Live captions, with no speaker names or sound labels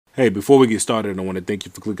Hey, before we get started, I want to thank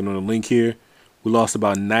you for clicking on the link here. We lost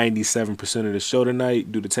about 97% of the show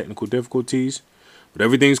tonight due to technical difficulties, but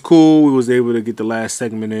everything's cool. We was able to get the last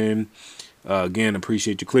segment in. Again,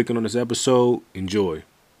 appreciate you clicking on this episode. Enjoy.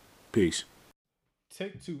 Peace.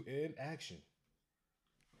 Take two in action.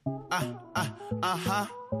 Uh-huh.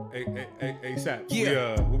 Hey, Sap.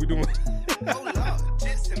 Yeah. What we doing? Oh Lord,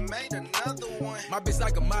 Jensen made another one. My bitch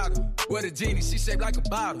like a model. With a genie, she shaped like a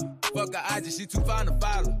bottle. Fuck her IG, she too fine to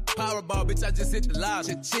follow. Powerball, bitch, I just hit the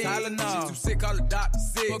lotto. Tylenol, she too sick, call the doctor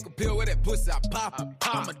sick. Fuck a pill with that pussy, I pop.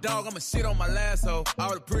 I'm a dog, I'm a shit on my last hoe.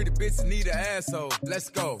 All the pretty bitches need an asshole. Let's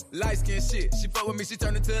go. Light skin shit. She fuck with me, she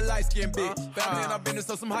turned into a light skin bitch. Family and I've been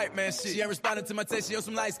so some hype man shit. She ain't responding to my text, she on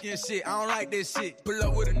some light skin shit. I don't like this shit. Pull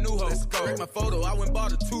up with a new hoe. Let's go. Take my photo, I went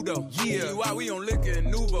bought a two though. Yeah. Why we on liquor and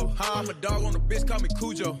Nuvo? I'm a dog on the bitch, call me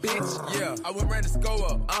Cujo. Bitch, yeah. I went ran the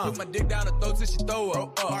score up. Put my dick down the throat till she throw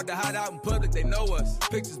up. Hard to hide out in public, they know us.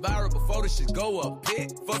 Pictures viral before the shit go up. Pick,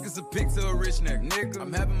 fuck is a pic to a rich nigga.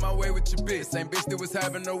 I'm having my way with your bitch. Same bitch that was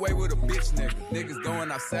having her way with a bitch nigga. Niggas going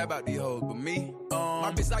outside about these hoes, but me,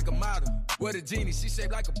 my bitch like a model. With a genie, she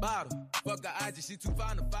shaped like a bottle. Fuck her IG, she too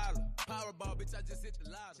fine to follow. Powerball, bitch, I just hit the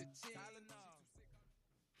lotto.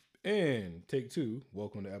 And take two.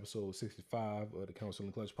 Welcome to episode 65 of the Council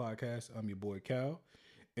and Clutch podcast. I'm your boy Cal.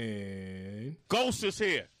 And Ghost is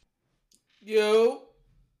here. Yo,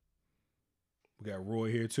 we got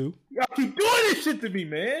Roy here too. y'all keep doing this shit to me,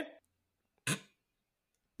 man.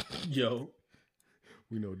 Yo,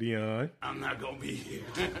 We know Dion. I'm not gonna be here.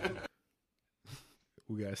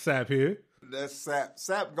 We got Sap here. That's sap.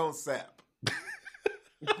 Sap gon' sap.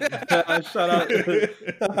 shout out.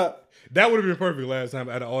 That would have been perfect last time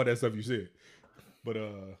out of all that stuff you said. But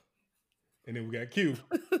and then we got Q.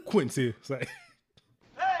 Quentin's here. It's like,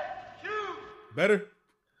 hey, Q. Better?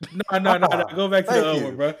 No. Go back to Thank the you.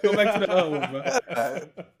 one, bro. Go back to the one, bro.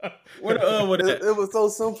 Where the one at? It was so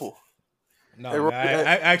simple. No, Hey, man, Roy,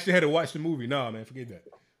 I actually had to watch the movie. No, man, forget that.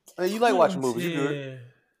 Hey, you like watching movies? You good?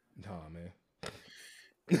 No, man.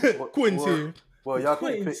 Quentin's here. Well, y'all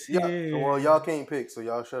can't pick. Quentin's here. Y'all can't pick, so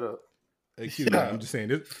y'all shut up. Hey, Q, man, I'm just saying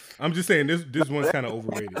this. This one's kind of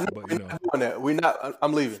overrated, but you know, Doing that. We not.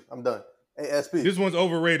 I'm leaving. I'm done. Hey, SP. this one's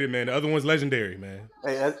overrated, man. The other one's legendary, man.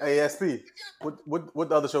 Hey, SP. What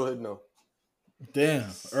the other show hitting on? Damn,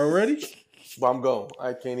 already? Well, I'm gone.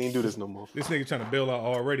 I can't even do this no more. This nigga trying to bail out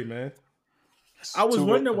already, man. I was Too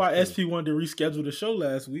wondering late. why SP wanted to reschedule the show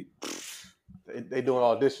last week. They doing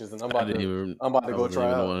auditions, and I'm about to go try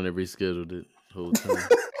I out. wasn't the one that rescheduled it the whole time.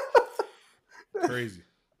 Crazy.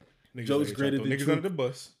 Niggas Jokes like, greater throw than niggas truth. under the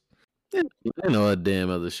bus. I know a damn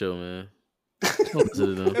other show, man. Don't listen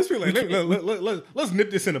to them. Let's be like, let's nip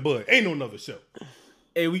this in the bud. Ain't no another show.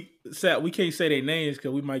 Hey, we can't say their names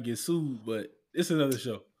because we might get sued, but it's another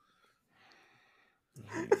show.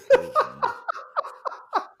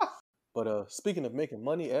 But speaking of making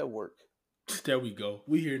money at work, There we go.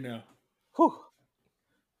 We here now. whew,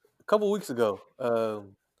 a couple weeks ago, was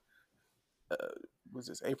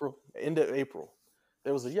this April? End of April.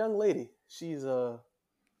 There was a young lady. She has an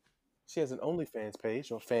OnlyFans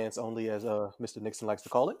page, or fans only, as Mr. Nixon likes to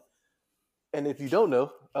call it. And if you don't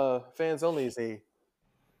know, fans only is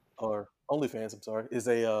or OnlyFans, I'm sorry, is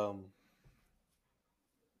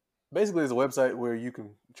basically is a website where you can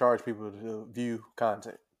charge people to view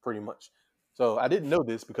content, pretty much. So I didn't know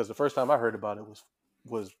this because the first time I heard about it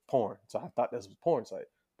was porn. So I thought this was a porn site.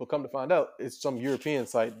 But come to find out, it's some European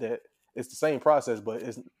site that it's the same process, but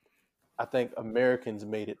I think Americans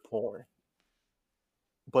made it porn.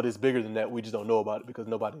 But it's bigger than that. We just don't know about it because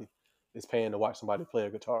nobody is paying to watch somebody play a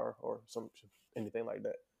guitar or anything like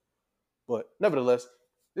that. But nevertheless,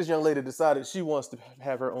 this young lady decided she wants to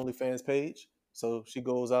have her OnlyFans page. So she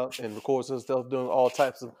goes out and records herself doing all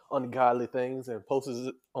types of ungodly things and posts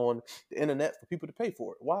it on the internet for people to pay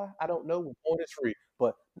for it. Why? I don't know. Porn is free,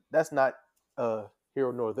 but that's not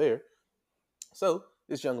here nor there. So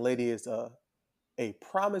this young lady is a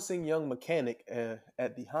promising young mechanic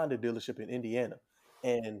at the Honda dealership in Indiana,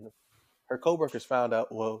 and her coworkers found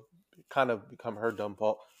out. Well, kind of become her dumb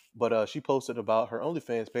fault, but she posted about her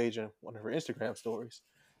OnlyFans page in one of her Instagram stories,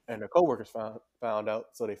 and her coworkers found out.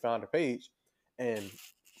 So they found her page, and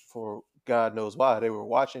for God knows why, they were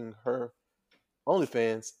watching her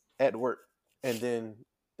OnlyFans at work, and then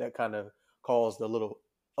that kind of caused a little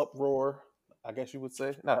uproar, I guess you would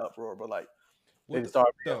say. Not uproar, but like they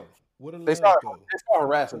started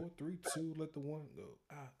harassing. 4, 3, 2, let the one go.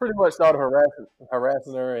 Pretty much started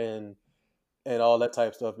harassing her and all that type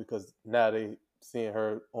of stuff because now they seeing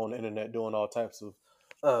her on the internet doing all types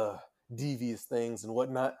of devious things and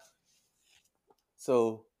whatnot.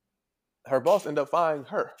 So her boss ended up firing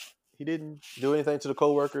her. didn't do anything to the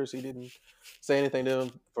coworkers. He didn't say anything to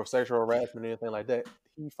them for sexual harassment or anything like that.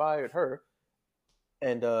 He fired her,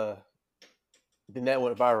 and then that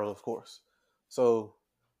went viral, of course. So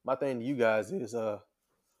my thing to you guys is,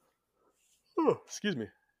 excuse me,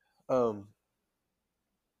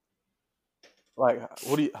 like,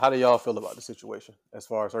 how do y'all feel about the situation as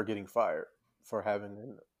far as her getting fired for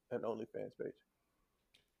having an OnlyFans page?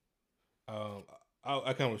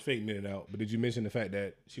 I kind of fake it out, but did you mention the fact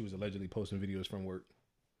that she was allegedly posting videos from work?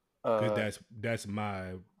 'Cause that's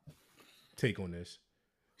my take on this.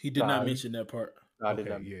 He did not mention that part. I did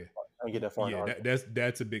not. Yeah, I didn't get that far. Yeah,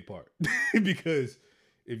 that's a big part because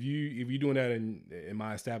if you doing that in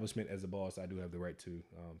my establishment as a boss, I do have the right to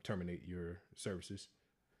terminate your services.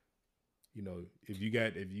 You know, if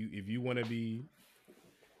you want to be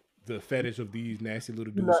the fetish of these nasty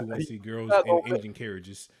little dudes who want to see girls in engine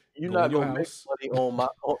carriages, you're not gonna make money on my.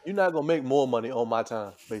 You're not gonna make more money on my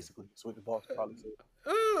time. Basically, that's what the boss probably said.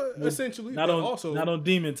 Essentially, not on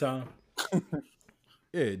demon time.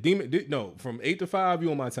 Yeah, from 8 to 5,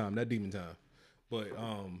 you on my time, not demon time. But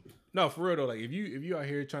no, for real though, like if you out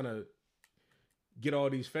here trying to get all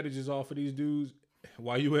these fetishes off of these dudes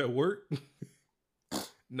while you at work,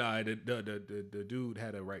 nah, the dude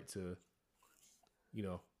had a right to, you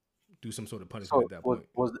know, do some sort of punishment at that point.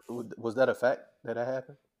 Was that a fact that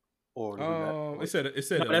happened? Or it said no,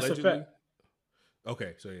 allegedly. That's a fact.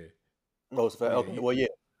 Okay, so yeah. No, it's a fact. Okay, well, yeah.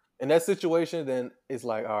 In that situation, then it's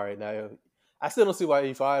like, all right, now I still don't see why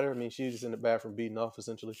he fired her. I mean, she was just in the bathroom beating off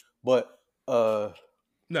essentially, but no,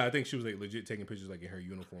 I think she was like legit taking pictures like in her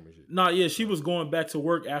uniform and shit. No, yeah, she was going back to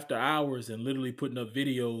work after hours and literally putting up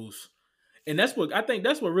videos, and that's what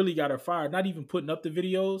really got her fired. Not even putting up the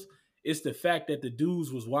videos. It's the fact that the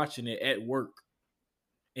dudes was watching it at work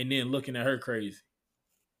and then looking at her crazy.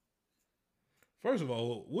 First of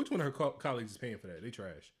all, which one of her colleagues is paying for that? They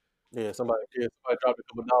trash. Yeah, somebody dropped a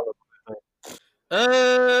couple dollars.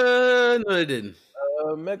 No, they didn't.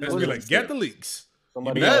 That's be like, get the leaks.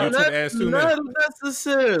 Not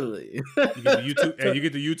necessarily. You get the YouTube, and you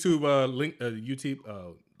get the YouTube link. YouTube,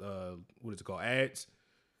 what is it called? Ads.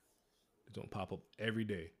 They don't pop up every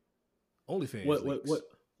day. OnlyFans. What?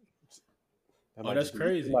 Oh, that's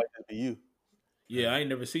crazy. It might just be you. Yeah, I ain't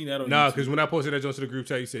never seen that on YouTube. Because when I posted that joint to the group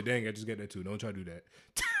chat, you said, "Dang, I just got that too." Don't try to do that.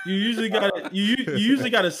 You usually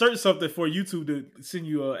got to search something for YouTube to send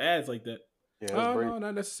you ads like that. Yeah, no,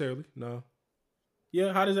 not necessarily. No.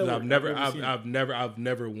 Yeah, how does that work? I've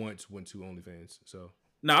never once went to OnlyFans. So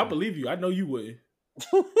I believe you. I know you would.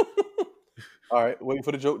 All right, waiting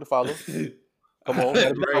for the joke to follow. Come on,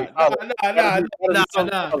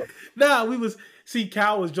 Nah.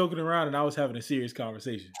 Kyle was joking around and I was having a serious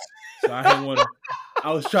conversation. So I didn't want to.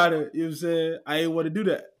 I was trying to. You know what I'm saying? I didn't want to do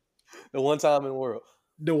that. The one time in the world.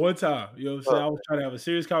 The one time. You know what I'm saying? I was trying to have a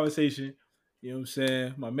serious conversation. You know what I'm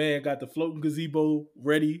saying? My man got the floating gazebo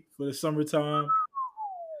ready for the summertime.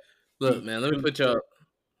 Look, man, let me put y'all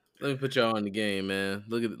on the game, man.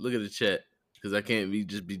 Look at the chat, because I can't be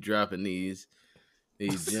dropping these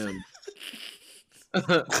gems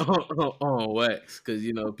on wax, because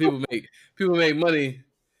you know people make money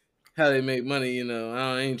how they make money. You know,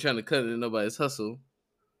 I ain't trying to cut into nobody's hustle.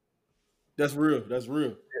 That's real.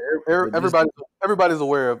 Yeah, everybody's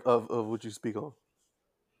aware of what you speak on.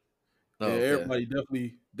 Yeah, everybody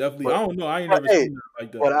definitely. But, I don't know. I ain't never seen that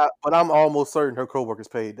like that. But I'm almost certain her coworkers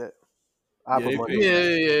paid that.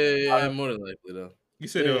 Yeah, more than likely though. You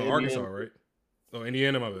said they were Arkansas, right? Oh,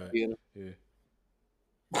 Indiana, my bad.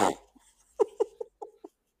 Yeah.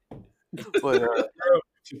 But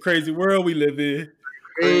it's a crazy world we live in.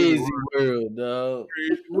 Crazy world, dog.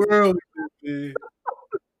 Crazy world we live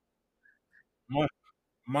in.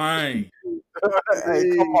 Mine.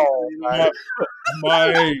 Hey, come on,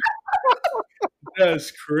 mine.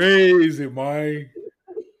 That's crazy, mine.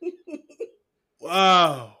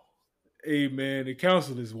 Wow. Hey, man, the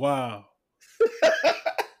council is wild.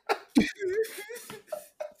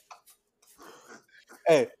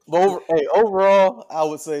 Overall, I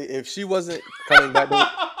would say if she wasn't coming back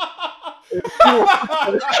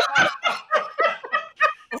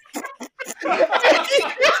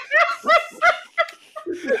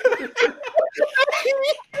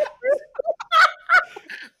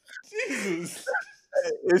Jesus.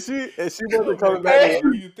 If she wasn't coming back,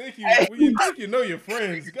 when you think you know your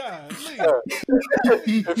friends, God,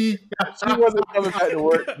 if she wasn't coming back to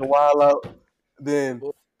work to wild out, then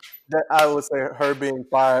that I would say her being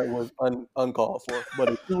fired was uncalled for. But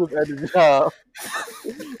if she was at the job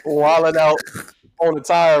wilding out on the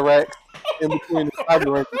tire rack in between the tire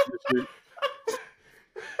rack and the street,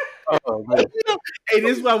 Oh man. Hey,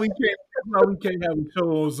 this is why we can't. That's why we can't have a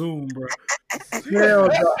show on Zoom, bro. Hell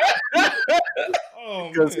no. Oh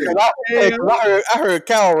Because man. I heard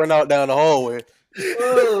Cal run out down the hallway.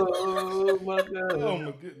 Oh my Oh god.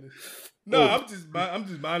 my goodness. No, I'm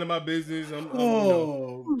just minding my business. I'm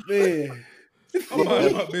Man. I'm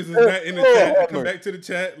minding my business. Not in the chat. I come back to the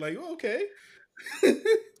chat like, oh, okay.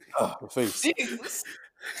 Oh, my face. Jesus.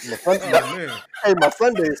 My Oh man. hey, my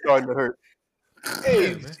Sunday is starting to hurt.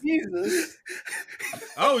 Hey, man. Jesus.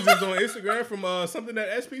 I was just on Instagram from something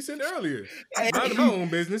that SP sent earlier. Minding my own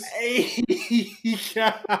business. Hey,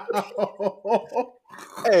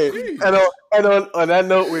 Hey, Jeez. and on that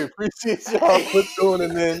note, we appreciate y'all for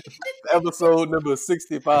tuning in to episode number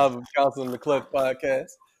 65 of Council in the Clutch podcast.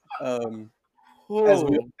 As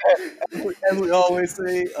we always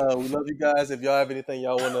say, we love you guys. If y'all have anything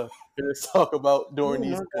y'all want to hear us talk about during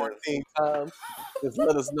these quarantine times, just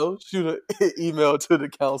let us know. Shoot an email to the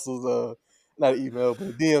council's, not an email, but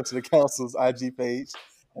a DM to the council's IG page,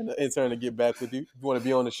 and the intern to get back with you. If you want to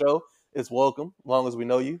be on the show, it's welcome, as long as we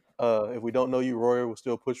know you. If we don't know you, Royer will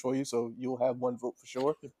still push for you, so you'll have one vote for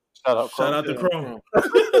sure. Shout out to Chrome.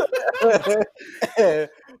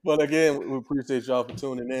 But again, we appreciate y'all for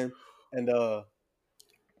tuning in, and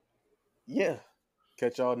yeah,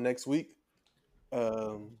 catch y'all next week.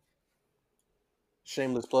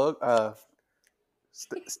 Shameless plug.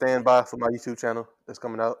 Stand by for my YouTube channel that's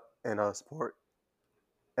coming out and support.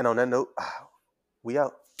 And on that note, we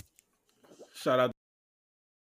out. Shout out.